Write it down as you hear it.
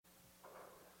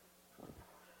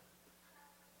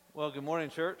Well, good morning,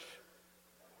 church.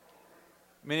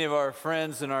 Many of our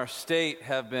friends in our state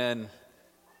have been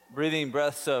breathing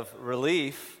breaths of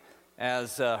relief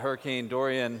as Hurricane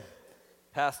Dorian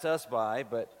passed us by,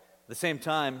 but at the same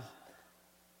time,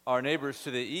 our neighbors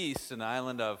to the east, and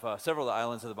several of the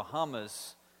islands of the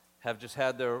Bahamas, have just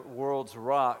had their worlds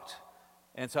rocked.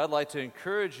 And so I'd like to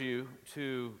encourage you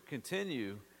to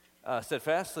continue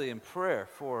steadfastly in prayer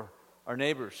for our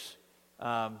neighbors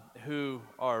who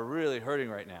are really hurting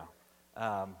right now.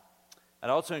 I'd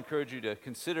also encourage you to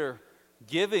consider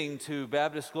giving to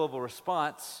Baptist Global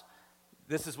Response.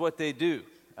 This is what they do,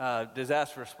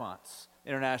 disaster response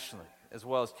internationally, as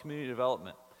well as community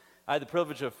development. I had the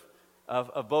privilege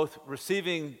of both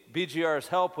receiving BGR's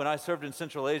help when I served in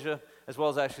Central Asia, as well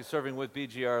as actually serving with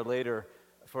BGR later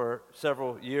for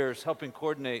several years, helping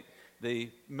coordinate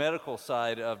the medical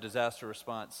side of disaster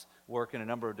response work in a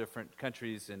number of different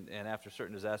countries and after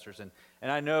certain disasters. And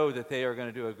I know that they are going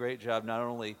to do a great job not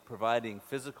only providing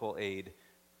physical aid,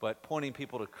 but pointing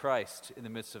people to Christ in the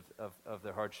midst of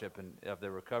their hardship and of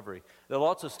their recovery. They'll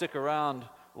also stick around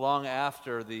long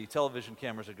after the television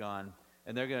cameras are gone,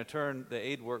 and they're going to turn the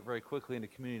aid work very quickly into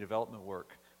community development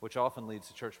work, which often leads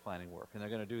to church planting work. And they're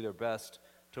going to do their best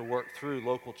to work through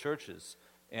local churches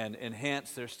and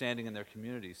enhance their standing in their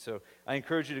communities. So I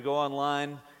encourage you to go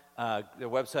online. Their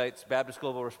website's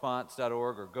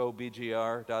baptistglobalresponse.org or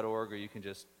gobgr.org, or you can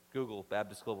just Google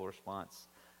Baptist Global Response.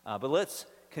 But let's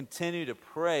continue to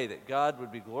pray that God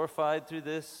would be glorified through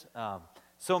this.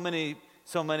 So many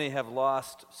have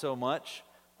lost so much.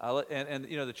 And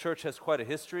you know, the church has quite a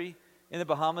history in the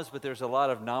Bahamas, but there's a lot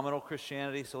of nominal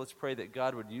Christianity. So let's pray that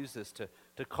God would use this to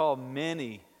call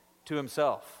many to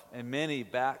himself and many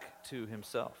back to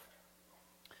himself.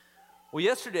 Well,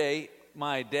 yesterday,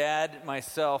 my dad,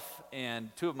 myself,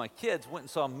 and two of my kids went and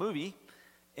saw a movie.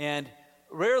 And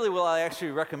rarely will I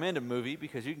actually recommend a movie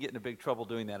because you can get into big trouble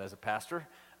doing that as a pastor.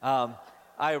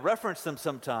 I reference them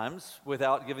sometimes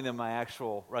without giving them my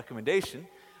actual recommendation.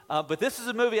 But this is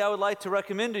a movie I would like to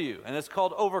recommend to you, and it's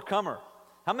called Overcomer.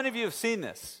 How many of you have seen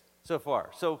this so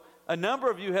far? So a number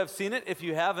of you have seen it. If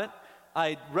you haven't,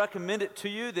 I recommend it to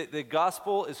you. That the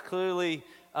gospel is clearly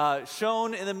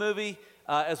shown in the movie,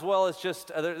 as well as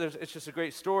it's just a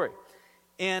great story.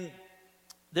 And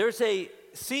there's a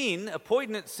scene, a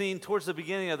poignant scene towards the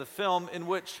beginning of the film in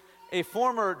which a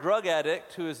former drug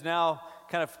addict who is now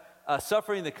kind of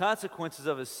suffering the consequences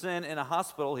of his sin in a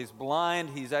hospital. He's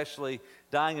blind. He's actually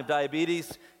dying of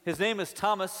diabetes. His name is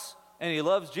Thomas, and he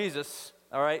loves Jesus.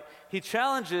 All right. He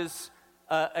challenges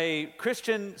a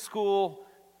Christian school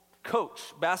coach,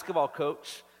 basketball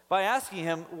coach, by asking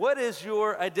him, "What is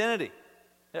your identity?"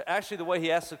 Actually, the way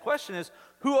he asks the question is,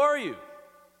 "Who are you?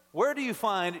 Where do you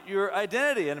find your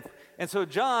identity?" And so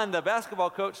John, the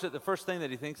basketball coach, the first thing that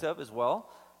he thinks of is, well,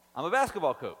 I'm a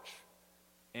basketball coach,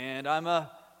 and I'm a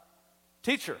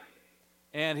teacher.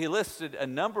 And he listed a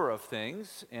number of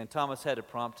things, and Thomas had to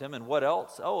prompt him. And what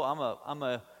else? Oh, I'm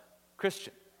a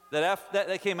Christian.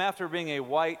 That came after being a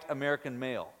white American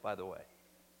male, by the way.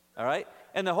 All right?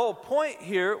 And the whole point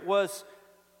here was,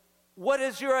 what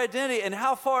is your identity, and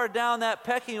how far down that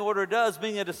pecking order does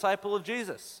being a disciple of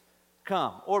Jesus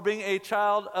come, or being a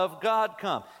child of God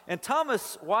come? And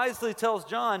Thomas wisely tells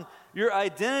John, your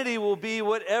identity will be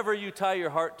whatever you tie your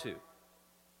heart to.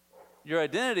 Your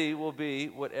identity will be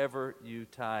whatever you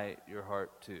tie your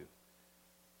heart to.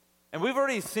 And we've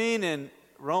already seen in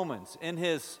Romans, in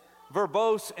his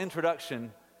verbose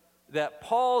introduction, that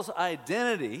Paul's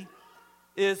identity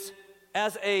is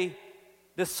as a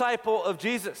disciple of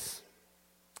Jesus.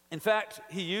 In fact,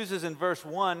 he uses in verse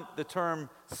 1 the term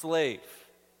slave.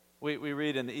 We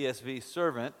read in the ESV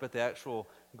servant, but the actual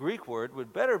Greek word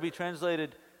would better be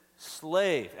translated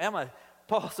slave.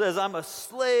 Paul says, I'm a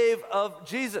slave of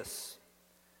Jesus.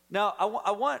 Now,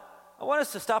 I want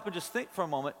us to stop and just think for a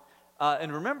moment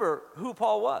and remember who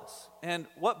Paul was and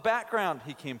what background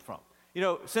he came from. You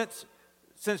know, since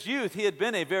youth, he had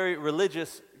been a very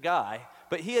religious guy,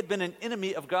 but he had been an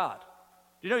enemy of God.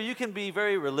 You know, you can be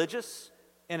very religious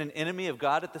and an enemy of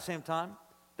God at the same time.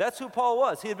 That's who Paul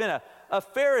was. He had been a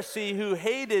Pharisee who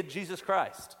hated Jesus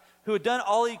Christ, who had done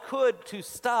all he could to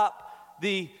stop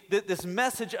this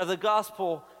message of the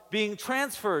gospel being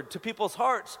transferred to people's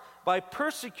hearts by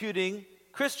persecuting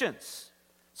Christians.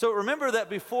 So remember that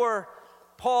before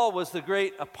Paul was the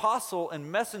great apostle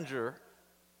and messenger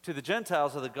to the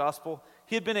Gentiles of the gospel,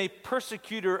 he had been a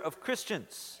persecutor of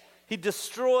Christians. He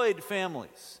destroyed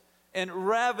families and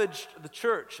ravaged the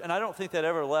church, and I don't think that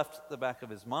ever left the back of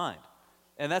his mind.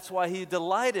 And that's why he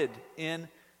delighted in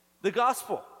the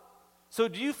gospel. So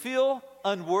do you feel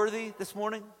unworthy this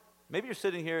morning? Maybe you're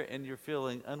sitting here and you're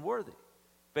feeling unworthy.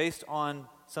 based on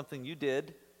something you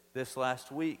did this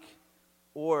last week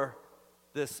or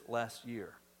this last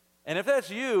year. And if that's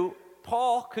you,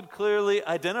 Paul could clearly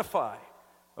identify,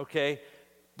 okay?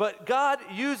 But God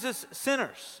uses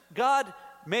sinners. God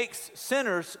makes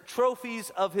sinners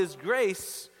trophies of his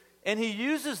grace, and he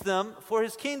uses them for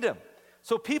his kingdom.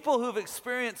 So people who've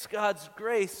experienced God's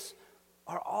grace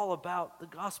are all about the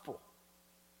gospel.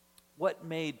 What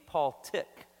made Paul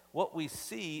tick? What we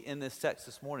see in this text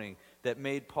this morning that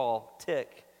made Paul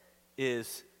tick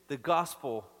is the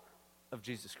gospel of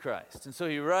Jesus Christ. And so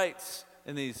he writes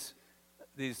in these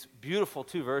beautiful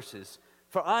 2 verses,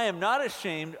 "For I am not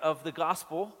ashamed of the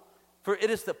gospel, for it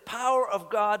is the power of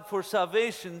God for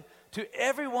salvation to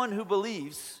everyone who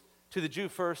believes, to the Jew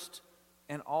first,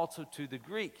 and also to the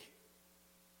Greek.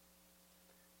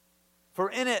 For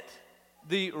in it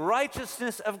the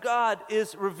righteousness of God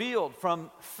is revealed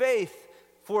from faith,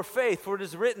 for it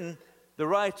is written, the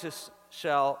righteous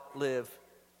shall live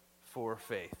for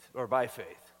faith, or by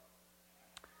faith."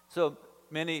 So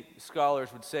many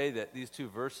scholars would say that these 2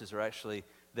 verses are actually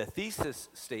the thesis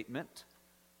statement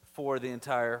for the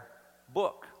entire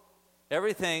book.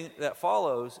 Everything that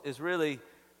follows is really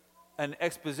an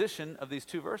exposition of these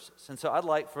 2 verses. And so I'd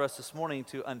like for us this morning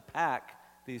to unpack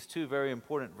these 2 very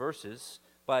important verses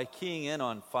by keying in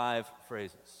on 5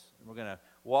 phrases. And we're going to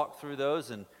walk through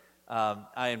those, and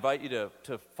I invite you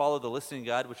to follow the listening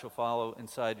guide, which will follow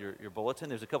inside your bulletin.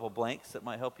 There's a couple blanks that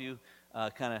might help you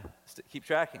kind of keep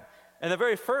tracking. And the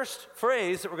very first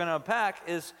phrase that we're going to unpack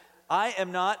is, "I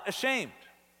am not ashamed."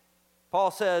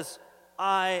 Paul says,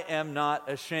 "I am not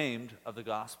ashamed of the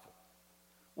gospel."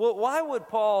 Well, why would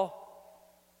Paul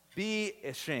be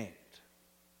ashamed?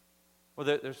 Well,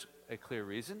 there's a clear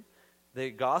reason.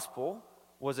 The gospel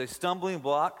was a stumbling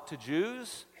block to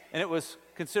Jews, and it was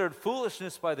considered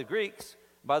foolishness by the Greeks.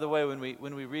 By the way,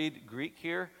 when we read Greek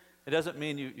here, it doesn't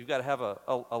mean you've got to have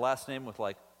a last name with,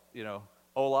 like,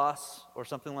 Olas or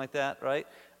something like that, right?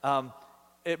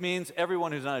 It means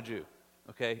everyone who's not a Jew,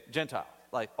 okay? Gentile,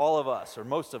 like all of us or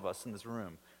most of us in this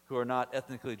room who are not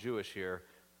ethnically Jewish here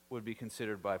would be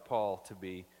considered by Paul to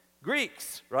be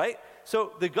Greeks, right?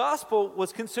 So the gospel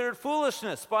was considered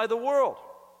foolishness by the world.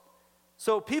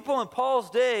 So people in Paul's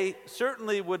day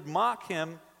certainly would mock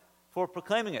him for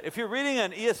proclaiming it. If you're reading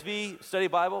an ESV study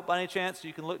Bible, by any chance,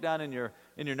 you can look down in your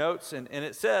notes, and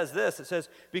it says this. It says,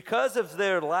 "Because of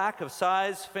their lack of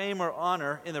size, fame, or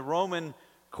honor in the Roman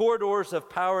corridors of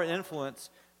power and influence,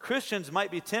 Christians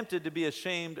might be tempted to be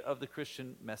ashamed of the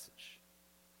Christian message."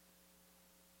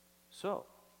 So,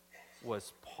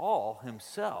 was Paul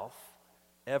himself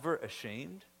ever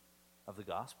ashamed of the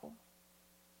gospel?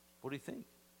 What do you think?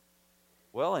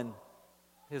 Well, in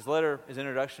his letter, his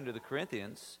introduction to the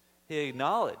Corinthians, he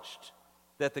acknowledged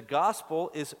that the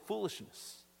gospel is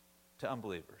foolishness to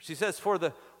unbelievers. He says, "For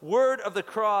the word of the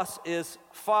cross is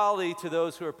folly to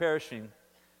those who are perishing,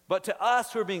 but to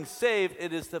us who are being saved,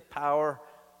 it is the power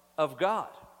of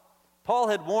God." Paul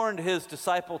had warned his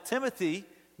disciple Timothy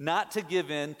not to give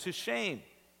in to shame.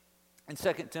 In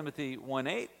 2 Timothy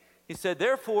 1:8, he said,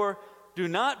 "Therefore, do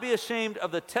not be ashamed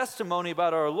of the testimony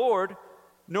about our Lord,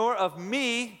 nor of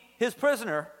me, his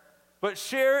prisoner, but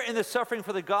share in the suffering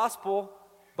for the gospel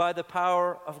by the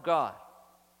power of God."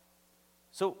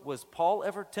 So was Paul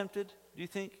ever tempted, do you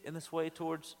think, in this way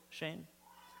towards shame?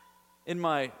 In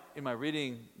my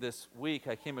reading this week,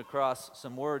 I came across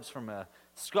some words from a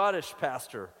Scottish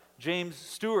pastor, James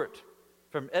Stewart,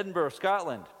 from Edinburgh,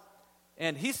 Scotland.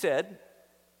 And he said,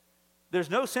 "There's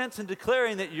no sense in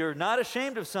declaring that you're not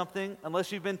ashamed of something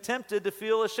unless you've been tempted to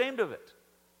feel ashamed of it."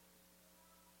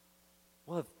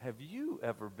 Well, have you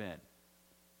ever been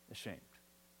ashamed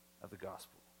of the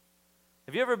gospel?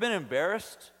 Have you ever been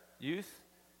embarrassed, youth,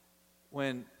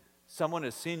 when someone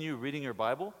has seen you reading your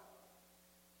Bible?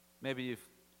 Maybe you've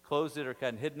closed it or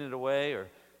kind of hidden it away, or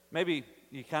maybe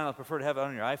you kind of prefer to have it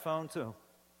on your iPhone so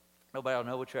nobody will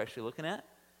know what you're actually looking at.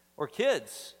 Or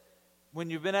kids, when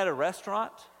you've been at a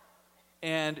restaurant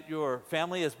and your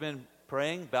family has been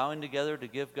praying, bowing together to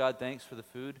give God thanks for the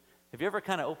food, have you ever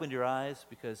kind of opened your eyes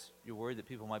because you're worried that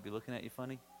people might be looking at you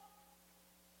funny?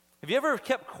 Have you ever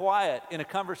kept quiet in a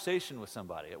conversation with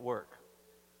somebody at work,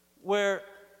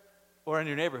 or in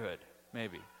your neighborhood,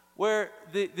 maybe, where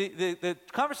the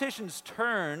conversation's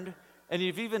turned and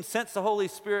you've even sensed the Holy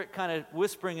Spirit kind of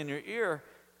whispering in your ear,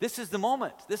 this is the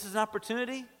moment, this is an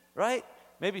opportunity, right?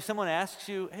 Maybe someone asks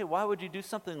you, "Hey, why would you do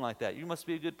something like that? You must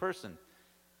be a good person."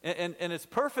 And it's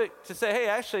perfect to say, "Hey,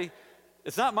 actually,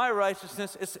 it's not my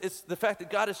righteousness, it's the fact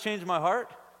that God has changed my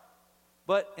heart."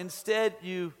 But instead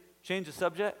you change the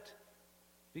subject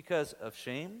because of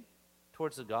shame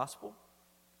towards the gospel.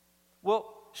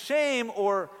 Well, shame,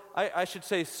 or I should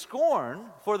say scorn,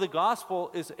 for the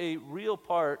gospel is a real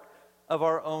part of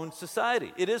our own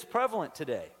society. It is prevalent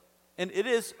today, and it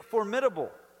is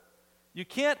formidable. You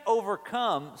can't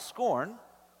overcome scorn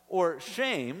or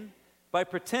shame by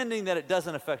pretending that it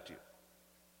doesn't affect you.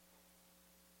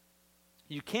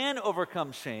 You can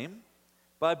overcome shame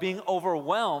by being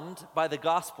overwhelmed by the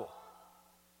gospel.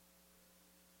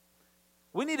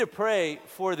 We need to pray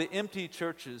for the empty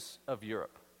churches of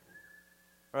Europe,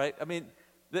 right? I mean,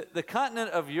 the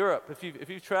continent of Europe, if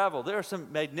you've traveled, there are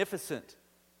some magnificent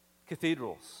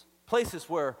cathedrals, places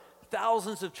where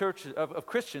thousands of churches, of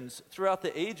Christians throughout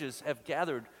the ages have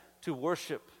gathered to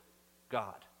worship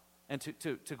God and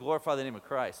to glorify the name of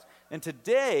Christ. And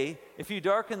today, if you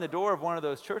darken the door of one of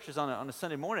those churches on a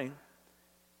Sunday morning,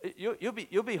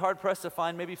 you'll be hard-pressed to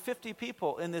find maybe 50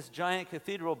 people in this giant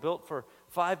cathedral built for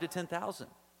 5,000 to 10,000,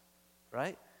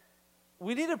 right?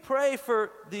 We need to pray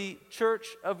for the church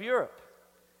of Europe.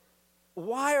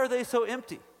 Why are they so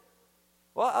empty?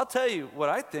 Well, I'll tell you what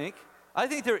I think. I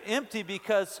think they're empty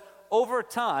because over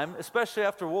time, especially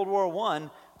after World War I,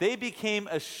 they became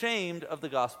ashamed of the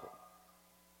gospel.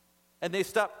 And they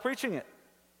stopped preaching it.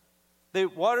 They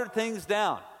watered things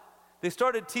down. They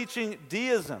started teaching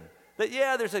deism. That,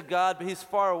 yeah, there's a God, but he's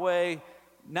far away,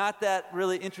 not that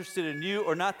really interested in you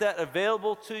or not that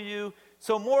available to you.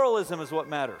 So moralism is what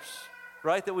matters,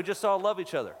 right? That we just all love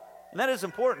each other. And that is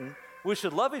important. We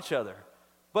should love each other.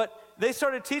 But they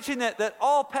started teaching that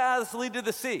all paths lead to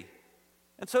the sea.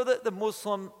 And so the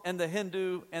Muslim and the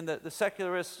Hindu and the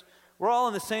secularists, we're all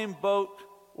in the same boat.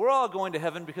 We're all going to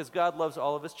heaven because God loves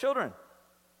all of his children.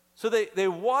 So they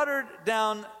watered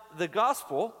down the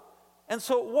gospel. And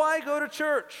so why go to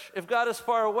church if God is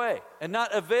far away and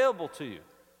not available to you?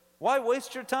 Why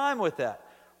waste your time with that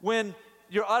when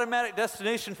your automatic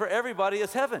destination for everybody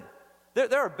is heaven?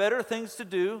 There are better things to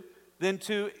do than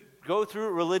to go through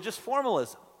religious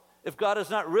formalism if God is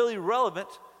not really relevant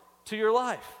to your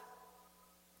life.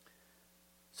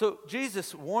 So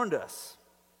Jesus warned us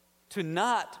to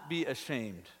not be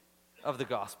ashamed of the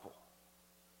gospel,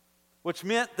 which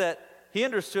meant that he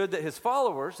understood that his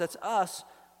followers, that's us,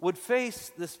 would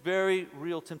face this very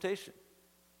real temptation.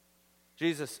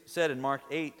 Jesus said in Mark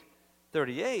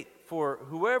 8:38, "For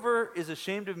whoever is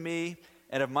ashamed of me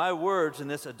and of my words in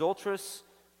this adulterous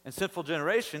and sinful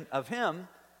generation, of him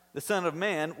the Son of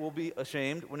Man will be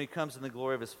ashamed when he comes in the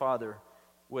glory of his Father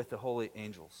with the holy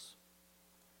angels."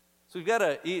 So we've got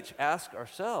to each ask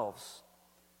ourselves,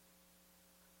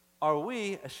 are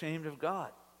we ashamed of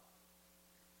God?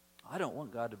 I don't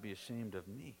want God to be ashamed of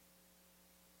me.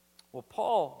 Well,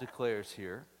 Paul declares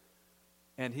here,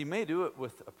 and he may do it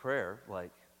with a prayer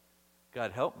like,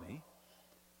 God help me,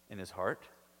 in his heart,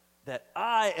 that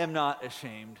I am not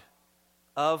ashamed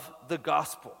of the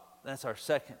gospel. That's our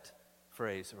second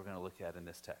phrase that we're going to look at in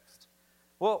this text.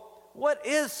 Well, what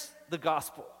is the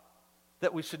gospel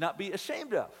that we should not be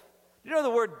ashamed of? You know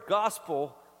the word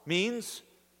gospel means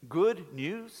good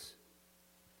news?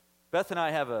 Beth and I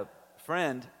have a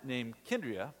friend named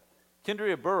Kendria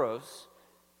Burrows,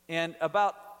 and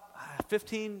about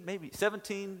 15, maybe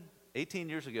 17, 18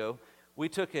 years ago, we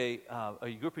took a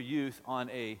group of youth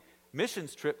on a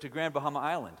missions trip to Grand Bahama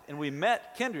Island, and we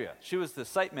met Kendria. She was the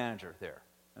site manager there,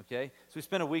 okay? So we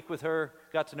spent a week with her,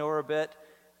 got to know her a bit,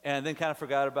 and then kind of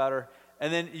forgot about her.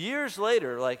 And then years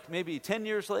later, like maybe 10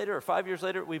 years later or 5 years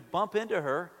later, we bump into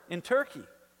her in Turkey.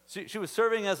 She was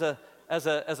serving as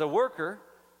a worker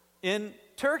in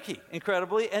Turkey,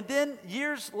 incredibly. And then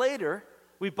years later,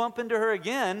 we bump into her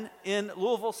again in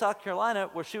Louisville, South Carolina,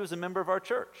 where she was a member of our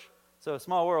church. So a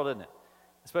small world, isn't it?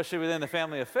 Especially within the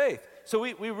family of faith. So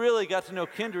we really got to know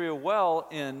Kendria well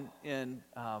in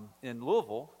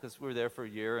Louisville because we were there for a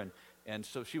year, and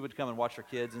so she would come and watch her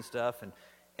kids and stuff.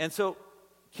 And so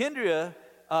Kendria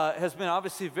has been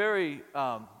obviously very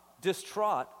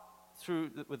distraught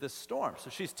with this storm. So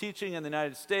she's teaching in the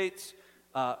United States.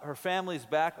 Her family's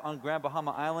back on Grand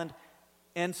Bahama Island.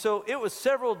 And so it was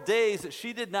several days that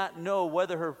she did not know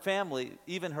whether her family,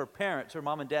 even her parents, her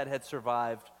mom and dad, had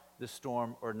survived the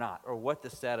storm or not, or what the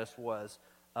status was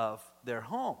of their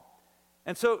home.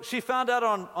 And so she found out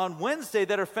on Wednesday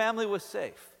that her family was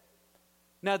safe.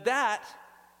 Now that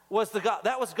was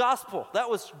gospel. That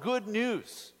was good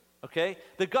news, okay?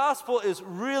 The gospel is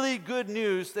really good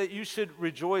news that you should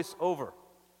rejoice over.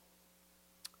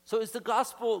 So is the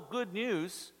gospel good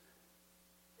news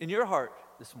in your heart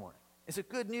this morning? Is it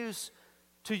good news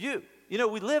to you? You know,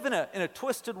 we live in a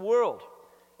twisted world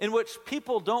in which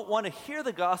people don't want to hear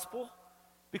the gospel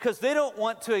because they don't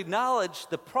want to acknowledge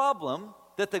the problem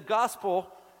that the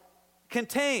gospel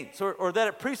contains or that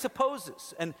it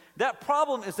presupposes. And that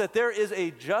problem is that there is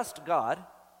a just God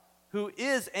who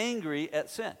is angry at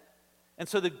sin. And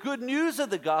so the good news of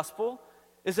the gospel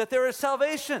is that there is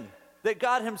salvation, that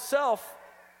God himself,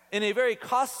 in a very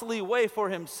costly way for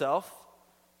himself,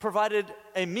 provided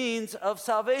a means of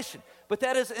salvation. But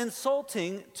that is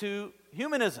insulting to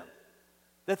humanism,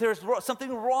 that there's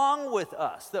something wrong with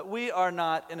us, that we are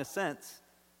not, in a sense,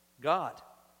 God.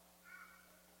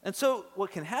 And so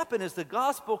what can happen is the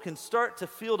gospel can start to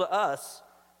feel to us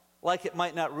like it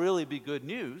might not really be good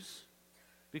news,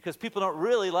 because people don't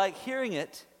really like hearing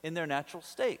it in their natural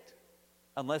state,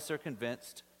 unless they're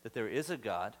convinced that there is a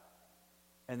God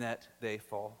and that they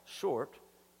fall short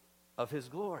of his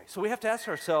glory. So we have to ask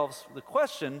ourselves the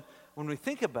question, when we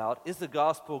think about, is the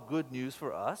gospel good news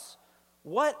for us?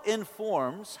 What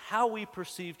informs how we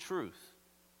perceive truth?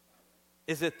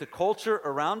 Is it the culture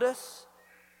around us?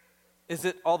 Is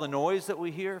it all the noise that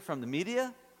we hear from the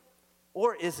media?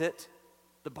 Or is it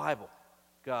the Bible,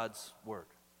 God's word,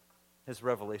 his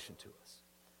revelation to us?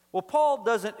 Well, Paul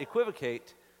doesn't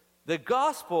equivocate. The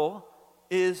gospel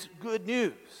is good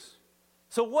news.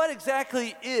 So what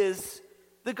exactly is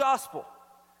the gospel?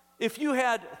 If you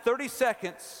had 30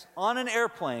 seconds on an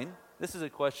airplane, this is a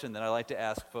question that I like to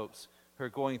ask folks who are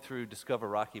going through Discover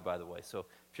Rocky, by the way. So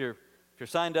if you're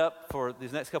signed up for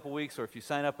these next couple weeks, or if you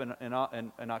sign up in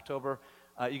October,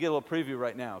 you get a little preview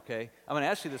right now, okay? I'm going to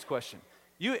ask you this question.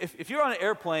 If you're on an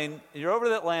airplane, and you're over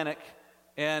the Atlantic,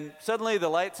 and suddenly the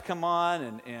lights come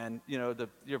on, and you know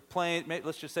your plane,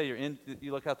 let's just say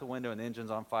you look out the window and the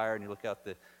engine's on fire, and you look out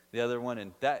the other one,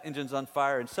 and that engine's on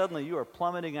fire, and suddenly you are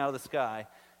plummeting out of the sky,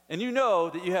 and you know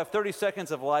that you have 30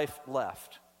 seconds of life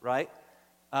left, right?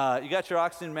 You got your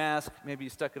oxygen mask, maybe you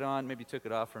stuck it on, maybe you took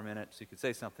it off for a minute so you could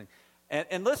say something.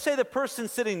 And let's say the person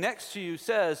sitting next to you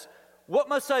says, "What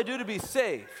must I do to be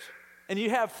saved?" And you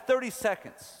have 30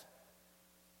 seconds.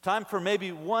 Time for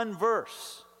maybe one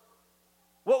verse.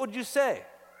 What would you say?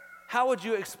 How would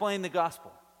you explain the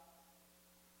gospel?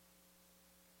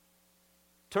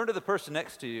 Turn to the person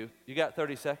next to you. You got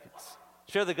 30 seconds.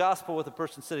 Share the gospel with the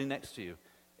person sitting next to you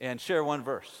and share one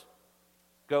verse.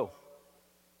 Go.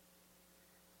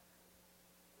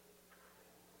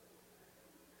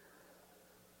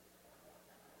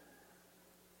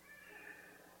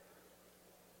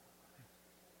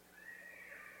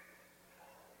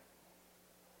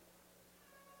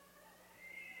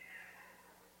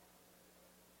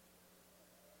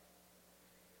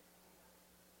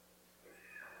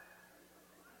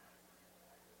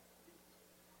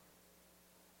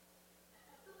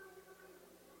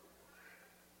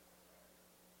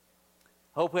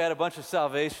 Hope we had a bunch of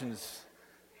salvations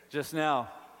just now.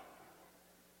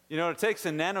 You know, it takes a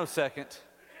nanosecond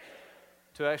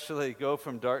to actually go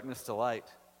from darkness to light,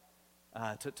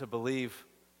 to believe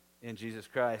in Jesus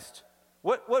Christ.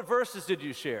 What verses did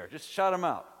you share? Just shout them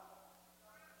out.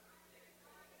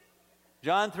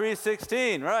 John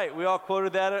 3:16, right. We all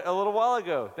quoted that a little while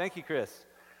ago. Thank you, Chris.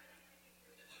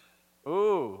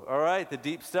 Ooh, all right, the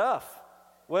deep stuff.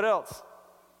 What else?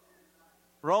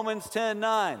 Romans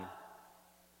 10:9.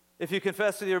 If you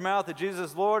confess with your mouth that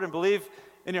Jesus is Lord and believe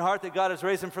in your heart that God has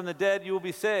raised him from the dead, you will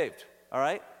be saved. All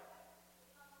right?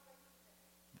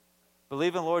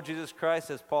 Believe in the Lord Jesus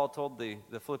Christ, as Paul told the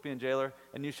Philippian jailer,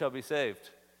 and you shall be saved.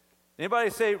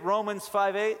 Anybody say Romans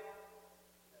 5:8?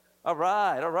 All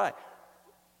right.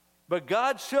 But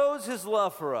God shows his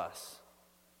love for us.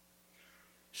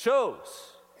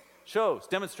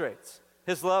 Demonstrates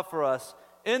his love for us,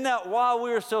 in that while we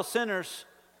were still sinners,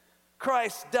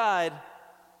 Christ died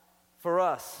for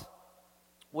us.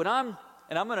 I'm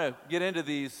going to get into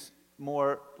these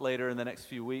more later in the next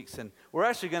few weeks, and we're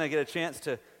actually going to get a chance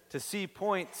to see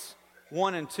points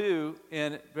 1 and 2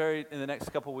 in the next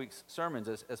couple weeks' sermons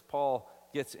as Paul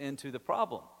gets into the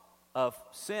problem of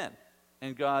sin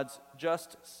and God's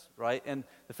justice, right? And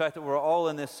the fact that we're all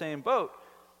in this same boat.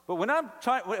 But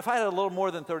if I had a little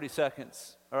more than 30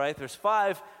 seconds, all right, there's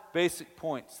 5 basic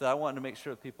points that I want to make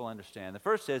sure that people understand. The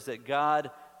first is that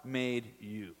God made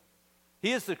you.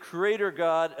 He is the creator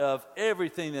God of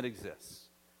everything that exists,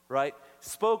 right?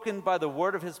 Spoken by the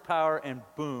word of his power, and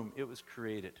boom, it was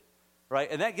created, right?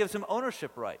 And that gives him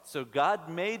ownership rights. So God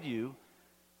made you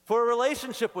for a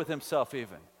relationship with himself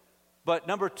even. But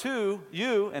number 2,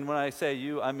 you, and when I say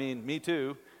you, I mean me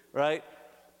too, right?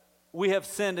 We have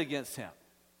sinned against him.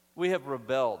 We have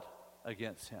rebelled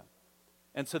against him.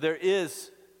 And so there is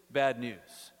bad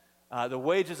news. The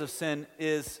wages of sin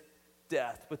is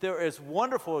death. But there is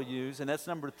wonderful news, and that's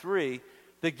number 3.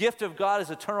 The gift of God is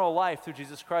eternal life through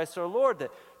Jesus Christ our Lord.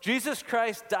 That Jesus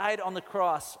Christ died on the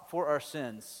cross for our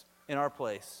sins in our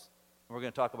place. And we're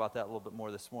going to talk about that a little bit more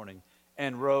this morning.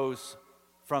 And rose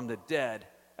from the dead.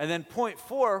 And then point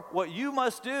 4, what you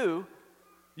must do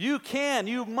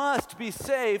You must be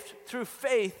saved through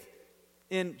faith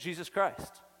in Jesus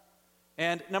Christ.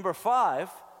 And number 5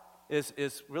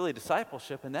 is really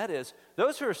discipleship, and that is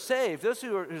those who are saved,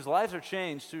 whose lives are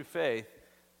changed through faith,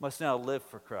 must now live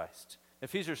for Christ.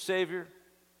 If he's your Savior,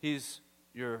 he's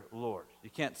your Lord. You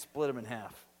can't split him in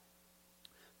half.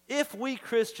 If we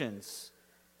Christians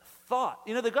thought,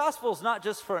 the gospel is not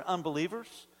just for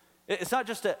unbelievers. It's not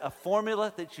just a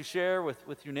formula that you share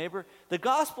with your neighbor. The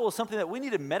gospel is something that we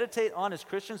need to meditate on as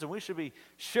Christians, and we should be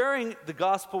sharing the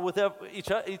gospel with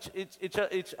each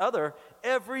other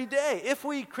every day. If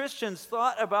we Christians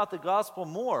thought about the gospel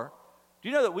more, do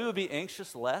you know that we would be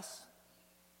anxious less?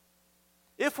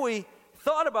 If we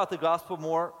thought about the gospel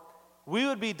more, we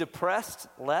would be depressed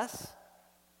less.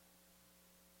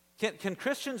 Can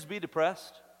Christians be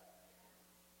depressed?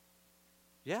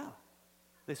 Yeah.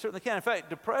 They certainly can. In fact,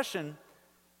 depression,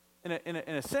 in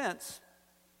a sense,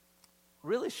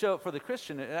 really for the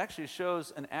Christian, it actually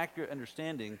shows an accurate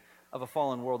understanding of a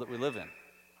fallen world that we live in,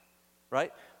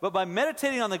 right? But by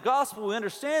meditating on the gospel, we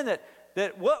understand that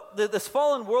this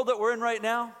fallen world that we're in right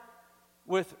now,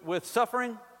 with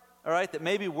suffering, all right, that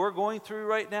maybe we're going through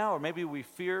right now, or maybe we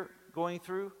fear going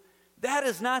through, that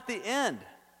is not the end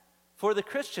for the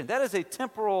Christian. That is a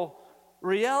temporal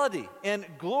reality, and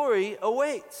glory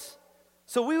awaits.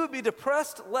 So we would be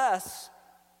depressed less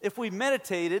if we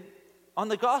meditated on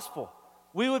the gospel.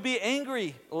 We would be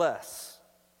angry less.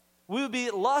 We would be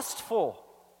lustful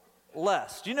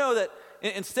less. Do you know that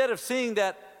instead of seeing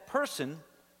that person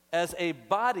as a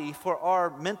body for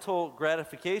our mental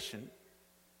gratification,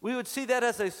 we would see that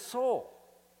as a soul,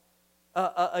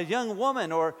 a young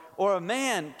woman or a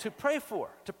man to pray for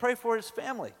his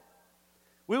family.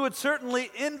 We would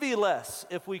certainly envy less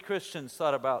if we Christians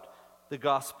thought about the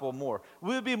gospel more.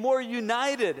 We would be more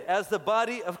united as the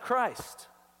body of Christ.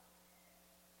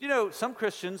 Some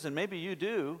Christians, and maybe you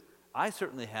do, I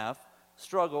certainly have,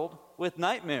 struggled with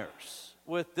nightmares,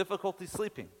 with difficulty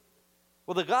sleeping.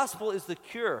 Well, the gospel is the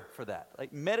cure for that,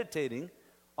 like meditating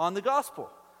on the gospel.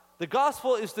 The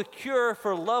gospel is the cure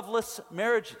for loveless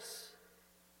marriages.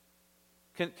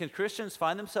 Can Christians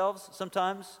find themselves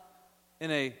sometimes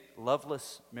in a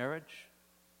loveless marriage?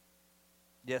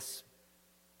 Yes,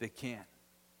 they can.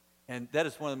 And that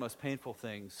is one of the most painful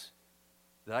things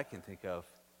that I can think of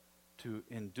to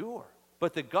endure.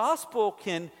 But the gospel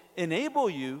can enable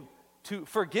you to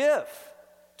forgive,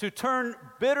 to turn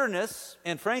bitterness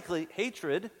and, frankly,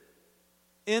 hatred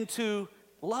into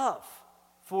love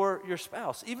for your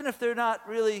spouse, even if they're not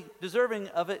really deserving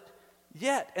of it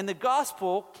yet. And the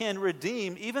gospel can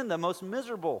redeem even the most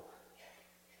miserable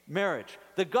marriage.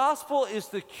 The gospel is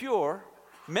the cure.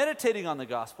 Meditating on the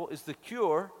gospel is the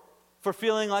cure for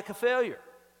feeling like a failure.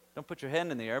 Don't put your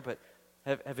hand in the air, but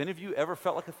have any of you ever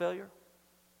felt like a failure?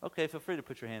 Okay, feel free to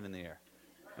put your hand in the air.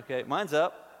 Okay, mine's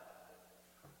up.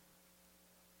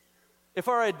 If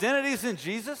our identity is in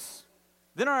Jesus,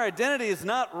 then our identity is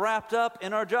not wrapped up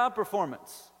in our job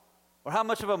performance or how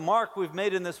much of a mark we've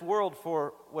made in this world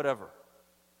for whatever.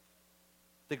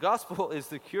 The gospel is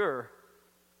the cure.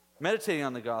 Meditating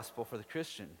on the gospel for the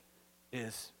Christian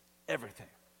is everything.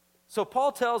 So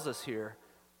Paul tells us here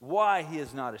why he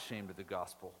is not ashamed of the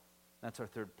gospel. That's our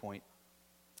third point.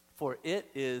 For it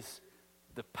is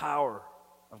the power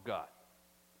of God.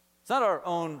 It's not our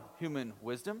own human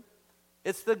wisdom.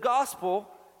 It's the gospel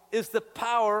is the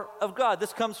power of God.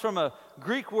 This comes from a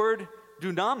Greek word,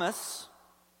 dunamis,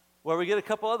 where we get a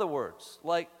couple other words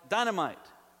like dynamite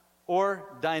or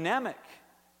dynamic,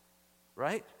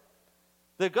 right?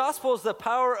 The gospel is the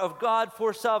power of God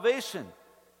for salvation,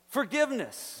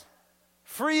 forgiveness,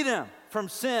 freedom from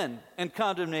sin and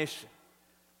condemnation.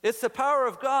 It's the power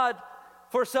of God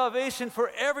for salvation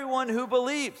for everyone who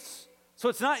believes. So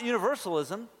it's not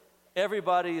universalism.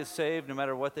 Everybody is saved no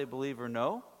matter what they believe or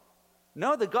know.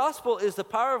 No, the gospel is the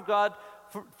power of God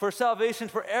for salvation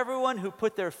for everyone who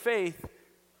put their faith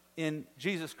in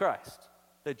Jesus Christ.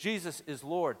 That Jesus is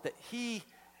Lord. That He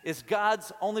is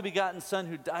God's only begotten Son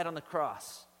who died on the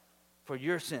cross for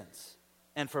your sins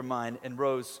and for mine and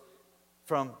rose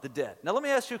from the dead. Now let me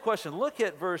ask you a question. Look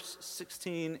at verse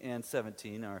 16 and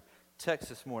 17, our text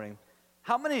this morning.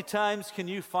 How many times can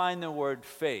you find the word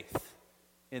faith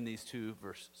in these two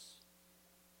verses?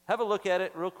 Have a look at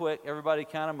it real quick. Everybody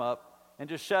count them up and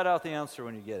just shout out the answer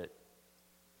when you get it.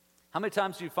 How many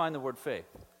times do you find the word faith?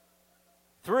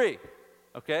 3.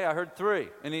 Okay, I heard 3.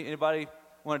 Anybody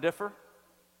want to differ?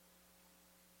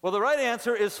 Well, the right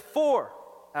answer is 4,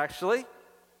 actually.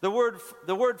 The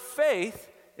word faith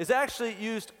is actually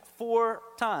used 4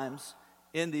 times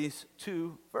in these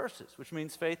two verses, which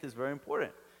means faith is very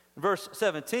important. In verse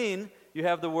 17, you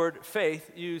have the word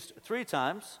faith used 3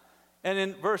 times. And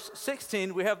in verse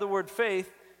 16, we have the word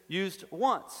faith used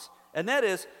once. And that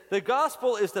is, the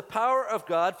gospel is the power of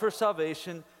God for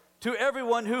salvation to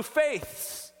everyone who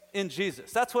faiths in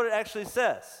Jesus. That's what it actually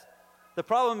says. The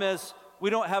problem is, we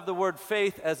don't have the word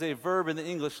faith as a verb in the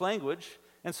English language.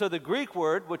 And so the Greek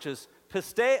word, which is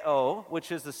pisteo,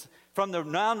 which is this, from the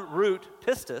noun root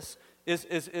pistis,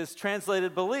 is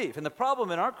translated believe. And the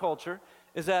problem in our culture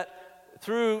is that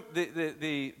through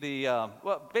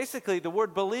basically the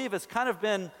word believe has kind of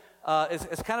been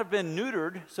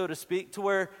neutered, so to speak, to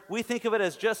where we think of it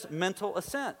as just mental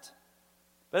assent.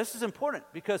 But this is important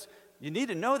because you need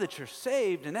to know that you're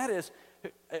saved, and that is,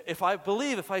 if I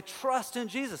believe, if I trust in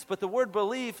Jesus. But the word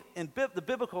believe in the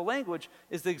biblical language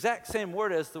is the exact same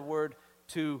word as the word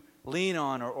to lean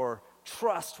on or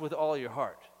trust with all your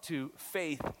heart, to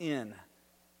faith in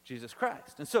Jesus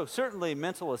Christ. And so certainly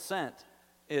mental assent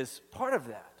is part of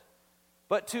that.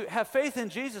 But to have faith in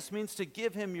Jesus means to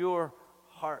give him your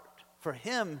heart, for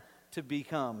him to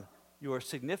become your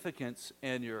significance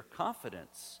and your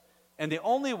confidence, and the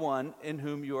only one in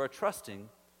whom you are trusting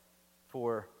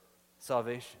for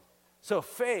salvation. So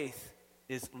faith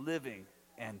is living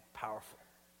and powerful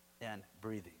and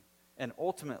breathing, and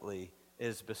ultimately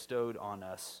is bestowed on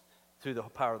us through the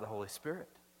power of the Holy Spirit.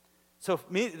 So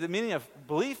the meaning of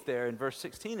belief there in verse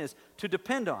 16 is to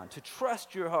depend on, to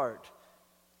trust your heart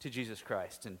to Jesus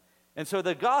Christ. And so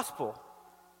the gospel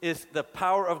is the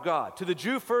power of God, to the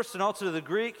Jew first and also to the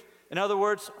Greek. In other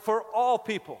words, for all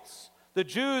peoples. The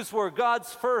Jews were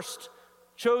God's first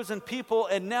chosen people,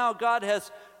 and now God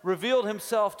has revealed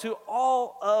himself to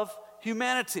all of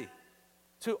humanity,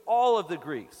 to all of the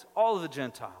Greeks, all of the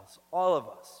Gentiles, all of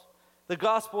us. The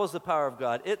gospel is the power of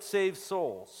God. It saves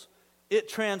souls. It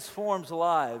transforms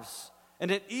lives,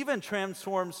 and it even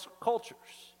transforms cultures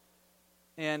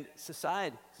and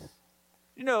societies.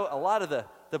 You know, a lot of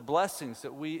the blessings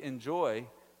that we enjoy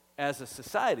as a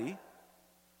society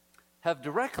have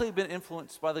directly been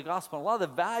influenced by the gospel. A lot of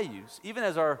the values, even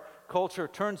as our culture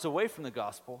turns away from the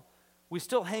gospel, we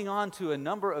still hang on to a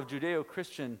number of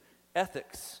Judeo-Christian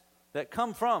ethics that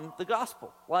come from the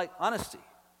gospel, like honesty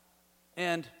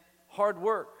and hard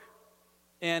work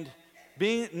and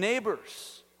being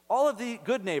neighbors. All of the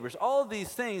good neighbors, all of these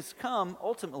things come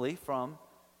ultimately from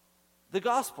the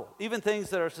gospel, even things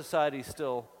that our society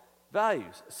still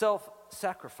values,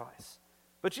 self-sacrifice.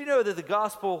 But you know that the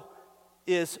gospel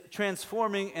is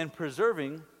transforming and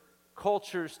preserving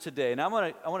cultures today. And I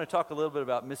want to talk a little bit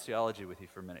about missiology with you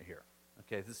for a minute here.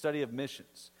 Okay, the study of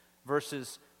missions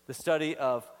versus the study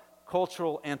of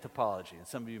cultural anthropology. And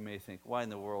some of you may think, why in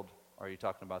the world are you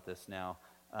talking about this now?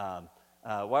 Why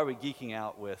are we geeking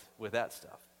out with that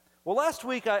stuff? Well, last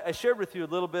week I shared with you a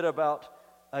little bit about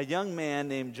a young man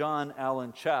named John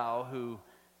Allen Chau who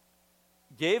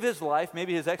gave his life.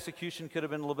 Maybe his execution could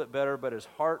have been a little bit better, but his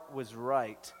heart was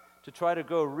right to try to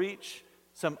go reach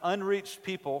some unreached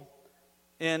people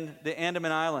in the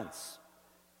Andaman Islands.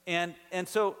 And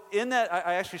so in that,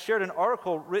 I actually shared an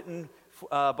article written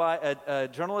by a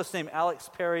journalist named Alex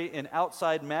Perry in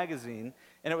Outside Magazine,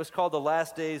 and it was called The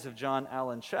Last Days of John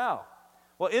Allen Chau.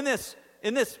 Well, in this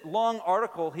long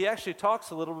article, he actually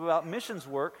talks a little bit about missions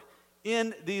work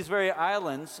in these very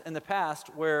islands in the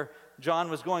past where John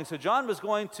was going. So John was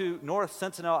going to North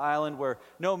Sentinel Island, where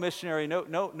no missionary,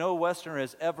 no Westerner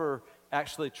has ever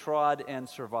actually trod and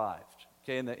survived.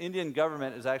 Okay, and the Indian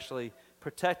government is actually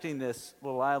protecting this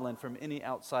little island from any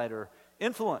outsider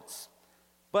influence.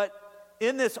 But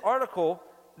in this article,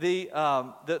 the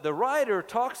writer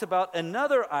talks about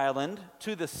another island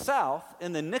to the south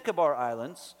in the Nicobar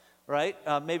Islands, right?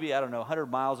 Maybe, 100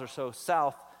 miles or so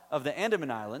south of the Andaman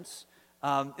Islands,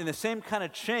 in the same kind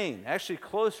of chain, actually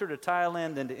closer to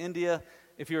Thailand than to India.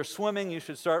 If you're swimming, you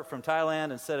should start from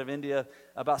Thailand instead of India,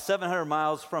 about 700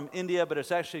 miles from India, but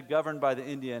it's actually governed by the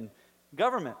Indian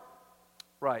government.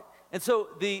 Right. And so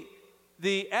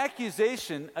the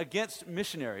accusation against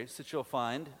missionaries that you'll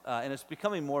find, and it's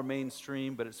becoming more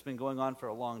mainstream, but it's been going on for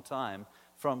a long time,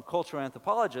 from cultural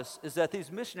anthropologists, is that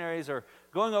these missionaries are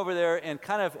going over there and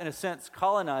kind of, in a sense,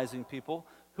 colonizing people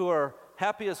who are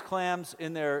happy as clams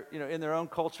in their own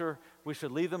culture. We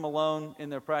should leave them alone in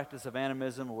their practice of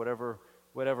animism or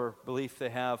whatever belief they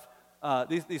have.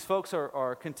 These folks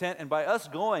are content, and by us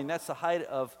going, that's the height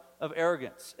of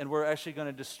arrogance, and we're actually going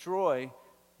to destroy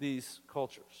these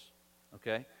cultures.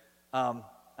 Okay?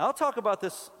 I'll talk about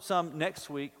this some next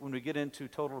week when we get into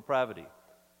total depravity,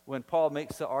 when Paul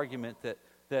makes the argument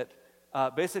that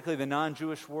basically the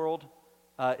non-Jewish world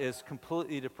is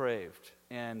completely depraved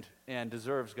and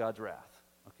deserves God's wrath.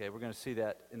 Okay, we're going to see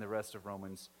that in the rest of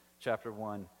Romans chapter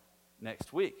 1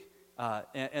 next week.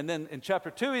 And then in chapter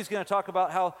 2, he's going to talk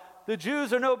about how the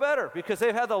Jews are no better because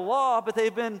they've had the law, but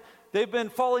they've been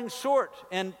falling short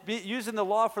and using the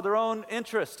law for their own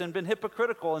interest and been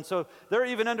hypocritical, and so they're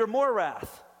even under more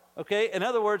wrath. Okay? In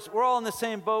other words, we're all in the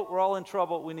same boat. We're all in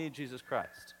trouble. We need Jesus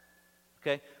Christ.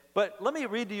 Okay? But let me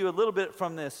read to you a little bit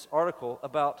from this article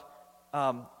about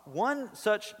one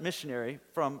such missionary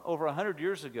from over 100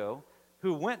 years ago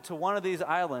who went to one of these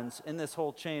islands in this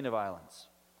whole chain of islands.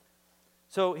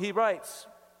 So he writes,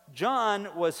 John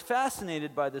was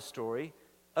fascinated by the story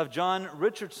of John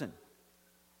Richardson.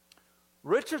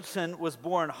 Richardson was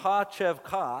born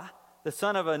Ha-Chev-Ka, the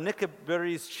son of a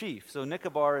Nicobarese chief. So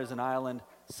Nicobar is an island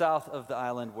south of the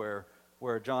island where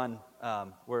John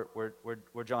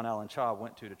Allen Cha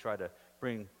went to try to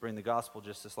bring the gospel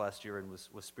just this last year and was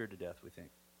speared to death, we think.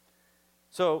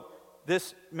 So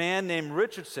this man named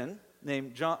Richardson,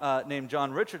 named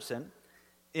John Richardson,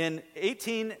 in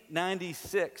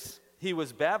 1896, he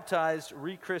was baptized,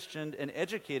 re-Christianed, and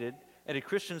educated at a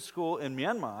Christian school in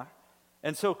Myanmar.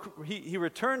 And so he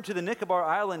returned to the Nicobar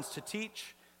Islands to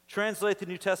teach, translate the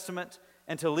New Testament,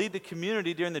 and to lead the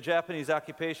community during the Japanese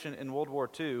occupation in World War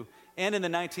II. And in the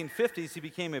 1950s, he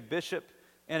became a bishop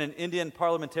and an Indian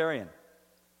parliamentarian.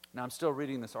 Now, I'm still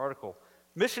reading this article.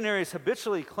 Missionaries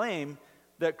habitually claim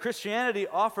that Christianity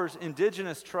offers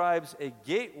indigenous tribes a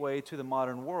gateway to the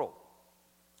modern world.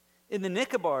 In the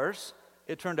Nicobars,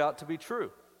 it turned out to be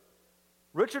true.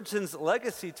 Richardson's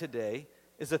legacy today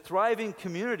is a thriving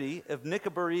community of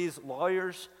Nicobarese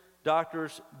lawyers,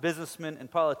 doctors, businessmen,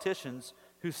 and politicians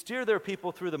who steer their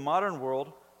people through the modern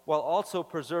world while also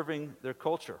preserving their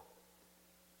culture.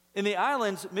 In the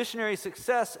islands, missionary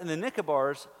success in the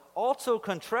Nicobars also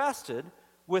contrasted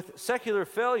with secular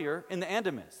failure in the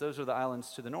Andamans. Those are the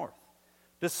islands to the north.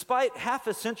 Despite half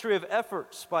a century of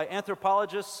efforts by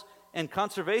anthropologists and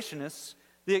conservationists,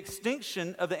 the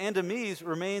extinction of the Andamese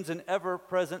remains an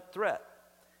ever-present threat.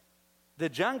 The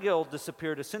Jangil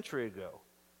disappeared a century ago.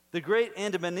 The Great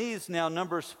Andamanese now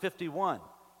numbers 51.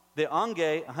 The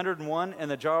Angay, 101,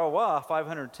 and the Jarawa,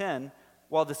 510,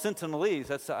 while the Sentinelese,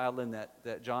 that's the island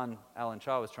that John Allen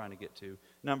Cha was trying to get to,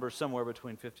 numbers somewhere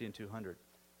between 50 and 200.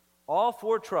 All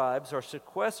four tribes are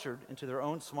sequestered into their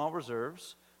own small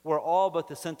reserves, where all but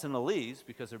the Sentinelese,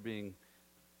 because they're being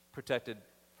protected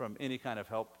from any kind of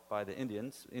help by the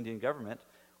Indian government,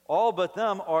 all but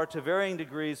them are to varying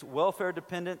degrees welfare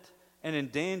dependent and in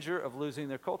danger of losing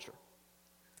their culture.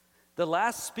 The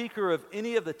last speaker of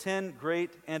any of the 10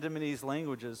 great Andamanese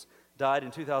languages died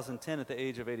in 2010 at the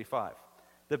age of 85.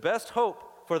 The best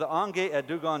hope for the Angay at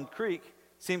Dugon Creek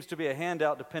seems to be a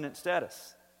handout-dependent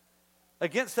status.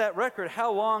 Against that record,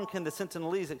 how long can the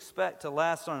Sentinelese expect to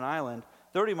last on an island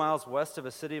 30 miles west of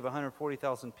a city of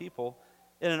 140,000 people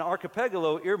in an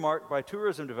archipelago earmarked by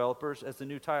tourism developers as the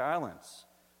new Thai Islands?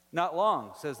 Not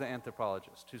long, says the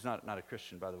anthropologist, who's not a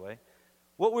Christian, by the way.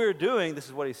 What we're doing, this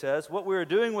is what he says, what we're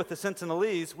doing with the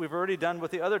Sentinelese, we've already done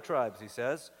with the other tribes, he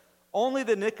says. Only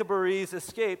the Nicobarese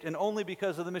escaped, and only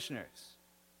because of the missionaries.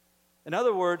 In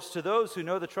other words, to those who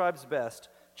know the tribes best,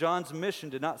 John's mission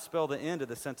did not spell the end of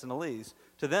the Sentinelese.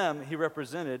 To them, he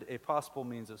represented a possible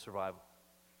means of survival.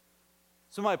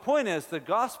 So my point is, the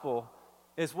gospel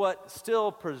is what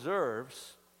still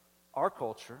preserves our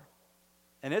culture,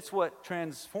 and it's what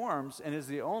transforms and is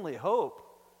the only hope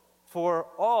for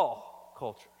all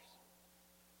cultures.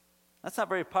 That's not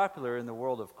very popular in the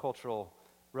world of cultural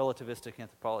relativistic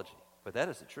anthropology, but that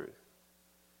is the truth.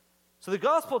 So the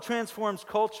gospel transforms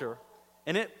culture,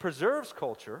 and it preserves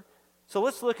culture. So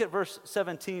let's look at verse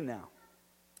 17 now.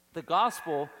 The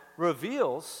gospel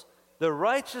reveals the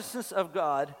righteousness of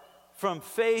God from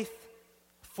faith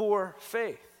for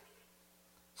faith.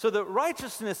 So the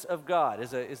righteousness of God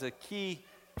is a key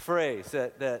phrase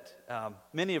that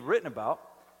many have written about.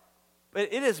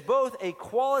 But it is both a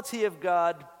quality of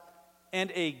God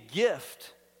and a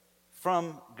gift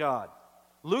from God.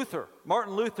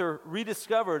 Martin Luther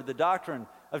rediscovered the doctrine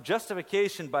of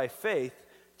justification by faith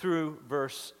through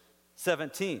verse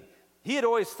 17. He had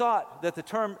always thought that the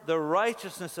term the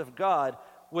righteousness of God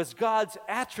was God's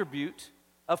attribute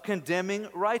of condemning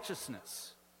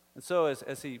righteousness. And so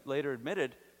as he later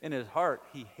admitted in his heart,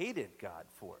 he hated God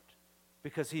for it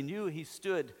because he knew he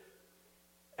stood,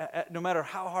 no matter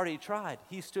how hard he tried,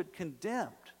 he stood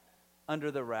condemned under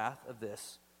the wrath of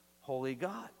this holy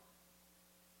God.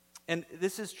 And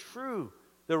this is true.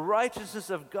 The righteousness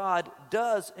of God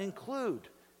does include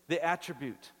the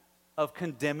attribute of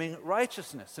condemning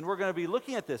righteousness. And we're going to be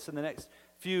looking at this in the next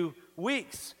few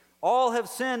weeks. All have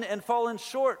sinned and fallen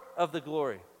short of the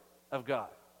glory of God.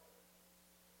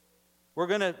 We're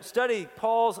going to study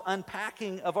Paul's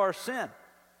unpacking of our sin.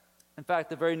 In fact,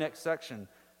 the very next section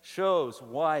shows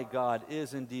why God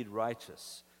is indeed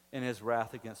righteous in his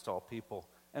wrath against all people,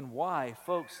 and why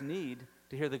folks need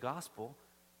to hear the gospel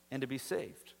and to be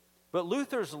saved. But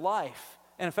Luther's life,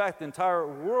 and in fact the entire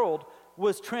world,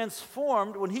 was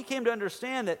transformed when he came to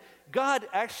understand that God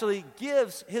actually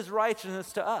gives his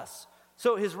righteousness to us.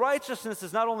 So his righteousness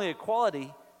is not only a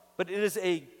quality, but it is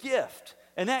a gift.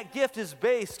 And that gift is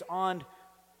based on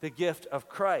the gift of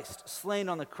Christ, slain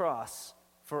on the cross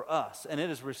for us. And it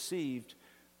is received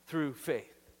through faith.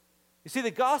 You see,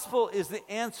 the gospel is the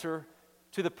answer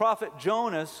to the prophet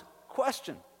Jonah's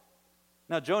question.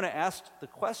 Now, Jonah asked the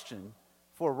question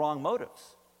for wrong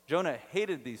motives. Jonah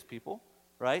hated these people,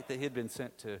 right, that he had been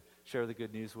sent to share the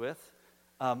good news with.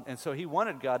 And so he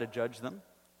wanted God to judge them.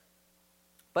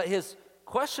 But his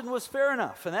question was fair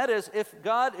enough, and that is,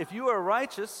 if you are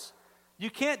righteous, you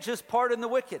can't just pardon the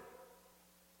wicked.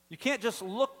 You can't just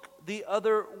look the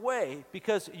other way,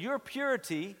 because your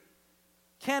purity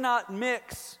cannot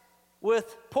mix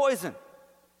with poison.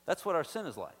 That's what our sin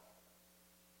is like.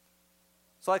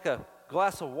 It's like a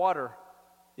glass of water.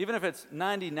 Even if it's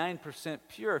 99%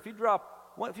 pure, if you put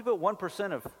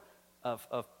 1%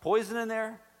 of poison in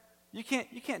there, you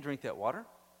can't drink that water,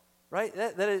 right?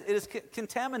 It is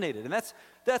contaminated, and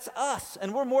that's us,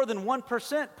 and we're more than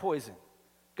 1% poison.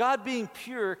 God, being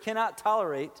pure, cannot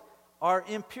tolerate our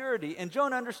impurity, and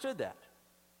Jonah understood that.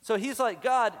 So he's like,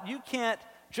 God, you can't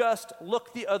just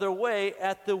look the other way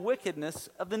at the wickedness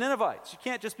of the Ninevites. You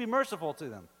can't just be merciful to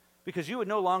them, because you would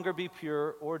no longer be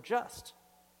pure or just.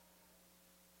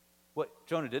 What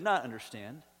Jonah did not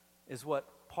understand is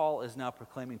what Paul is now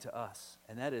proclaiming to us,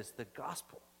 and that is the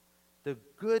gospel, the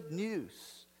good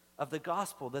news of the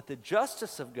gospel, that the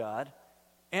justice of God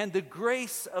and the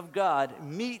grace of God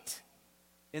meet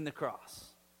in the cross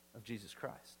of Jesus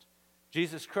Christ.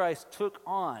 Jesus Christ took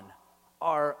on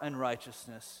our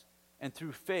unrighteousness, and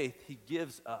through faith, he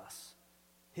gives us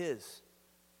his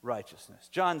righteousness.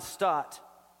 John Stott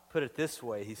put it this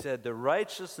way. He said, the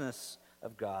righteousness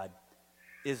of God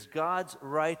is God's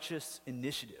righteous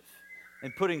initiative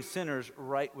in putting sinners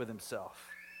right with himself,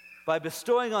 by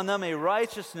bestowing on them a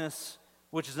righteousness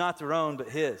which is not their own but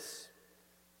his.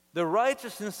 The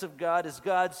righteousness of God is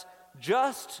God's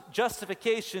just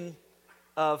justification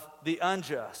of the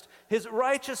unjust, his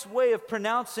righteous way of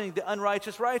pronouncing the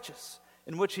unrighteous righteous,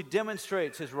 in which he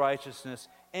demonstrates his righteousness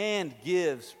and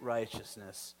gives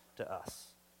righteousness to us.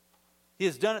 He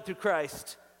has done it through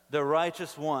Christ, the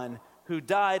righteous one, who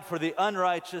died for the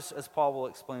unrighteous, as Paul will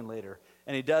explain later.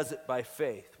 And he does it by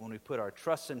faith when we put our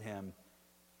trust in him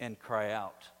and cry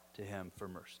out to him for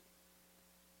mercy.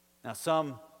 Now,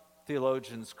 some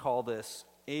theologians call this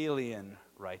alien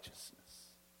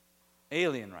righteousness.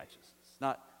 Alien righteousness,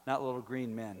 not little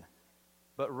green men,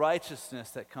 but righteousness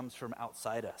that comes from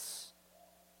outside us.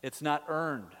 It's not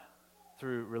earned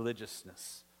through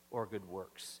religiousness or good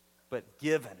works, but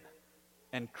given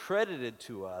and credited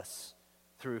to us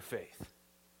through faith.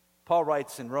 Paul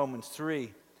writes in Romans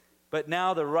 3, but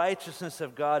now the righteousness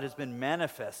of God has been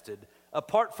manifested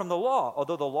apart from the law,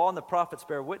 although the law and the prophets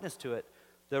bear witness to it,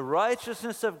 the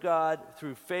righteousness of God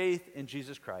through faith in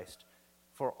Jesus Christ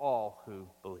for all who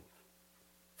believe.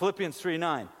 Philippians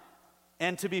 3:9,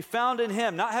 and to be found in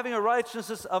him, not having a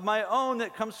righteousness of my own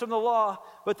that comes from the law,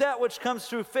 but that which comes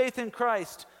through faith in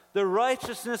Christ, the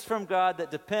righteousness from God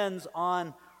that depends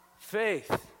on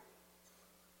faith.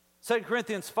 2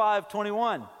 Corinthians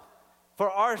 5:21, for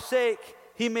our sake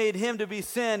he made him to be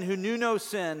sin who knew no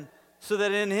sin, so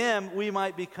that in him we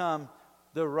might become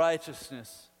the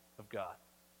righteousness of God.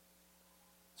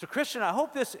 So Christian, I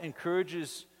hope this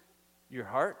encourages your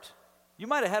heart. You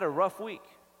might have had a rough week.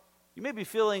 You may be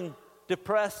feeling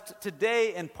depressed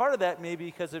today, and part of that may be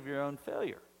because of your own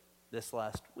failure this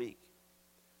last week.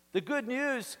 The good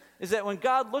news is that when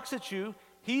God looks at you,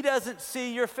 he doesn't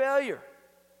see your failure.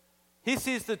 He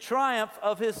sees the triumph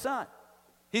of his Son.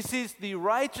 He sees the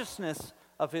righteousness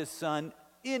of his Son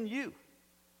in you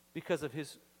because of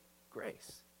his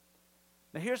grace.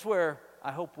 Now here's where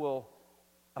I hope we'll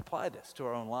apply this to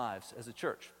our own lives as a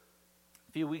church.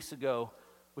 A few weeks ago,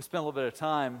 we spent a little bit of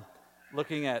time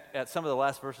looking at some of the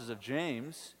last verses of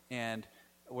James, and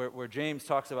where James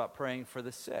talks about praying for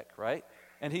the sick, right?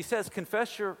 And he says,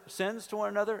 confess your sins to one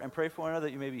another and pray for one another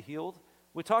that you may be healed.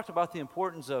 We talked about the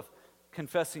importance of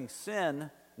confessing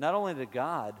sin, not only to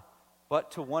God,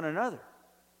 but to one another.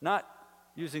 Not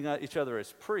using each other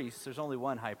as priests. There's only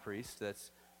one high priest,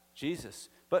 that's Jesus.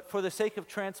 But for the sake of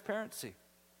transparency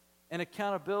and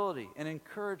accountability and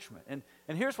encouragement.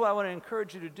 And here's what I want to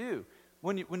encourage you to do.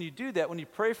 When you do that, when you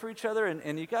pray for each other,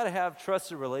 and you got to have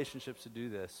trusted relationships to do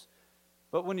this,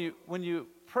 but when you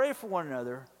pray for one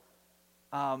another,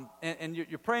 and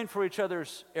you're praying for each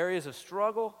other's areas of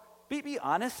struggle, be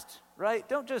honest, right?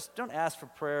 Don't ask for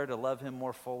prayer to love him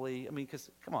more fully. I mean,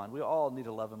 because, come on, we all need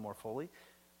to love him more fully.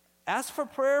 Ask for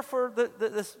prayer for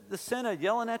the sin of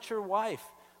yelling at your wife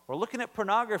or looking at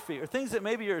pornography or things that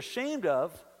maybe you're ashamed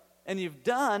of and you've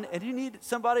done, and you need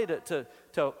somebody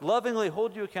to lovingly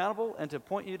hold you accountable and to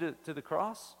point you to the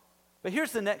cross. But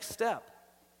here's the next step.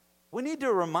 We need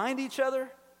to remind each other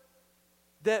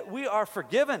that we are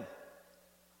forgiven,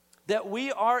 that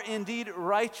we are indeed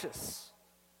righteous,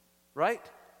 right?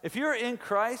 If you're in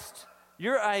Christ,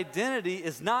 your identity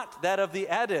is not that of the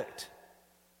addict.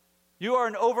 You are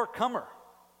an overcomer.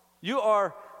 You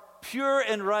are pure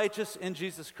and righteous in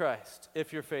Jesus Christ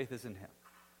if your faith is in him.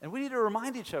 And we need to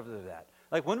remind each other of that.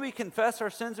 Like when we confess our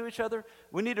sins to each other,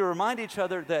 we need to remind each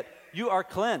other that you are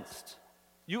cleansed.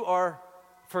 You are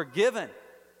forgiven.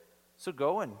 So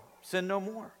go and sin no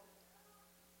more.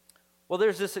 Well,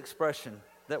 there's this expression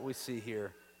that we see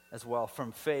here as well,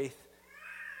 from faith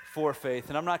for faith.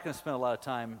 And I'm not going to spend a lot of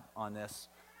time on this.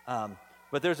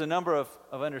 But there's a number of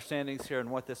understandings here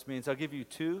and what this means. I'll give you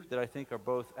two that I think are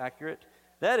both accurate.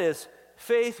 That is,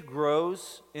 faith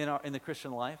grows in the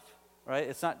Christian life, right?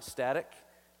 It's not static.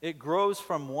 It grows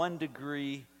from one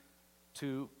degree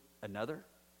to another.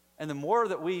 And the more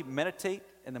that we meditate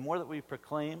and the more that we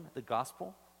proclaim the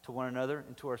gospel to one another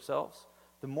and to ourselves,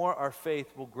 the more our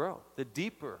faith will grow. The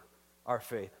deeper our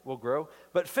faith will grow.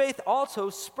 But faith also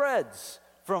spreads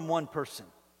from one person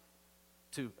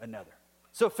to another.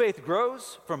 So faith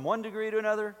grows from one degree to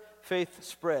another. Faith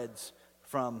spreads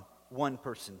from one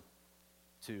person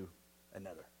to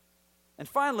another. And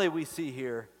finally, we see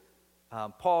here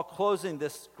Paul closing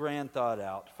this grand thought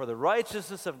out. For the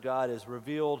righteousness of God is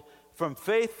revealed from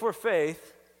faith for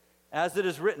faith, as it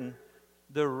is written,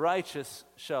 the righteous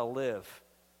shall live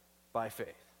by faith.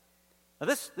 Now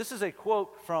this is a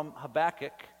quote from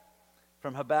Habakkuk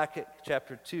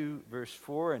chapter 2, verse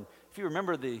 4. And if you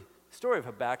remember the story of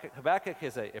Habakkuk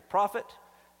is a prophet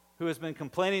who has been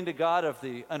complaining to God of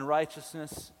the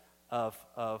unrighteousness of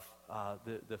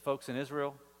the folks in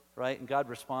Israel, right? And God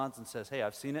responds and says, hey,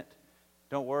 I've seen it.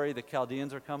 Don't worry, the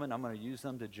Chaldeans are coming. I'm going to use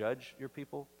them to judge your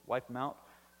people, wipe them out.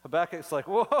 Habakkuk's like,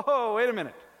 whoa, wait a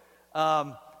minute.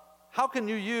 How can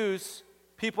you use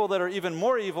people that are even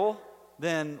more evil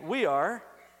than we are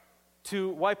to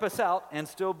wipe us out and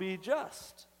still be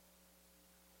just?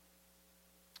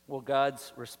 Well,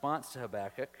 God's response to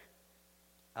Habakkuk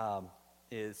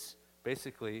is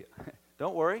basically,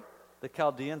 don't worry, the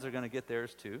Chaldeans are going to get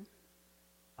theirs too.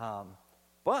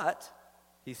 But,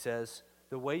 he says,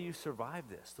 the way you survive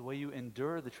this, the way you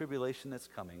endure the tribulation that's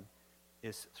coming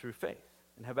is through faith.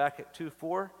 In Habakkuk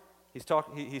 2:4,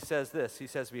 he says this. He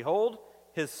says, behold,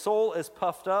 his soul is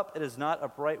puffed up, it is not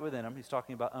upright within him. He's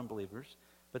talking about unbelievers.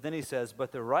 But then he says,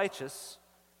 but the righteous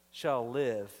shall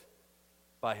live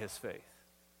by his faith.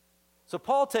 So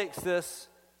Paul takes this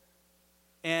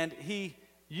and he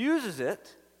uses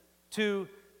it to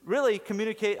really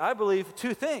communicate, I believe,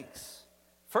 two things.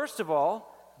 First of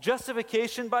all,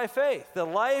 justification by faith. The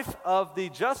life of the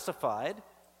justified,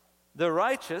 the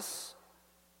righteous.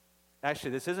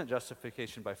 Actually, this isn't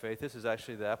justification by faith. This is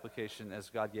actually the application as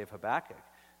God gave Habakkuk.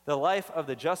 The life of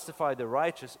the justified, the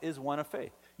righteous, is one of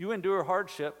faith. You endure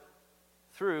hardship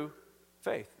through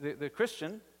faith. The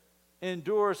Christian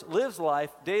lives life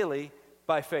daily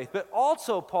by faith. But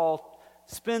also, Paul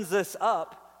spins this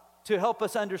up to help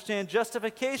us understand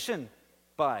justification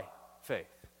by faith.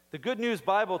 The Good News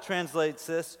Bible translates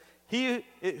this, he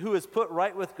who is put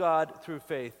right with God through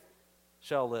faith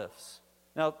shall live.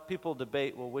 Now, people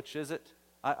debate, well, which is it?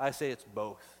 I say it's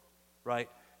both, right?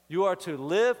 You are to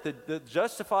live, the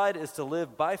justified is to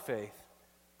live by faith,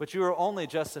 but you are only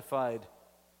justified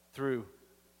through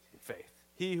faith.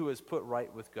 He who is put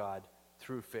right with God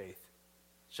through faith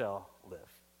shall live.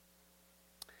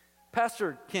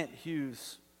 Pastor Kent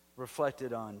Hughes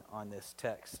reflected on this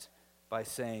text by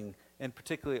saying, and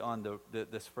particularly on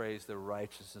this phrase, the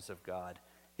righteousness of God.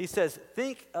 He says,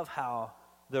 think of how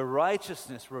the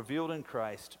righteousness revealed in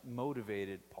Christ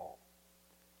motivated Paul.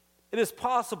 It is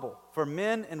possible for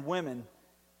men and women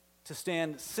to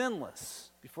stand sinless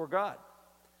before God.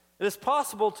 It is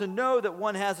possible to know that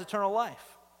one has eternal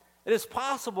life. It is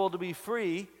possible to be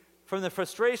free from the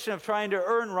frustration of trying to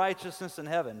earn righteousness in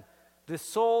heaven. The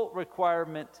sole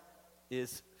requirement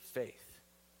is faith.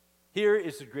 Here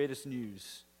is the greatest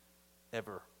news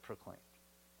ever proclaimed.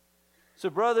 So,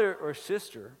 brother or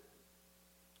sister,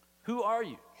 who are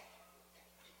you?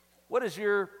 What is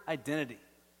your identity?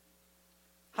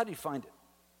 How do you find it?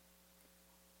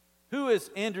 Who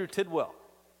is Andrew Tidwell?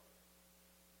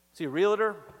 Is he a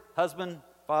realtor, husband,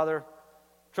 father,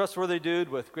 trustworthy dude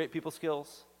with great people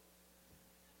skills?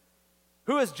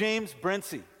 Who is James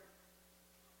Brincey?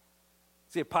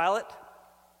 Is he a pilot?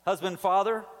 Husband,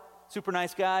 father? Super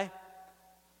nice guy?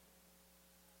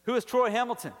 Who is Troy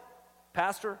Hamilton?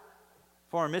 Pastor?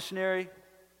 Foreign missionary?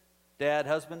 Dad?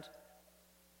 Husband?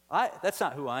 That's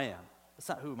not who I am. That's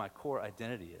not who my core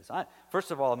identity is.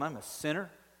 First of all, I'm a sinner,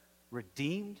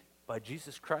 redeemed by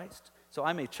Jesus Christ. So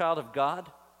I'm a child of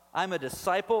God. I'm a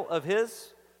disciple of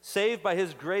His, saved by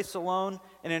His grace alone,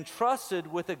 and entrusted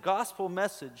with a gospel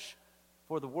message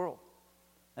for the world.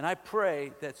 And I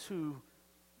pray that's who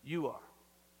you are.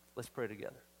 Let's pray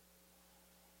together.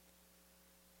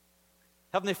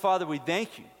 Heavenly Father, we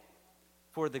thank you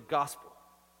for the gospel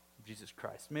of Jesus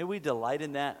Christ. May we delight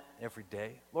in that every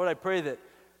day. Lord, I pray that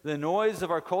the noise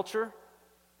of our culture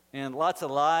and lots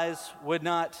of lies would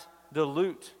not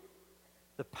dilute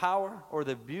the power or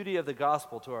the beauty of the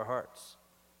gospel to our hearts.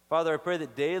 Father, I pray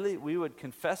that daily we would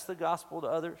confess the gospel to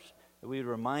others, that we would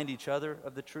remind each other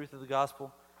of the truth of the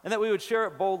gospel, and that we would share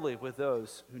it boldly with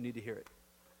those who need to hear it.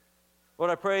 Lord,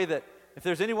 I pray that if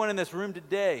there's anyone in this room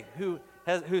today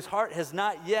whose heart has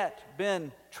not yet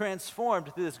been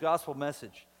transformed through this gospel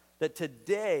message, that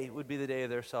today would be the day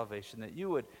of their salvation, that you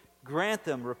would grant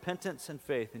them repentance and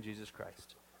faith in Jesus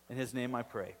Christ. In His name I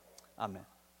pray. Amen.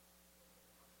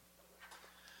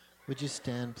 Would you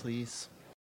stand, please?